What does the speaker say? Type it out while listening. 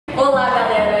Olá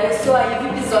galera, eu sou a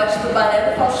Pizzott do Balé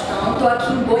do Faustão, tô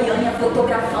aqui em Goiânia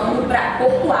fotografando para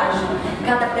Corpo Agil.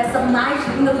 Cada peça mais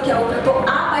linda do que a outra, tô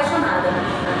apaixonada.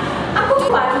 A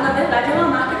Corpo Agil, na verdade, é uma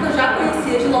marca que eu já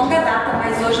conhecia de longa data,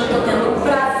 mas hoje eu tô tendo o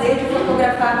prazer de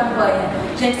fotografar a campanha.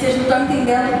 Gente, vocês não estão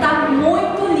entendendo, tá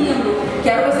muito lindo.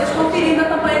 Quero vocês conferirem a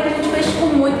campanha que a gente fez com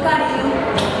muito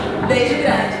carinho. Beijo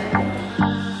grande!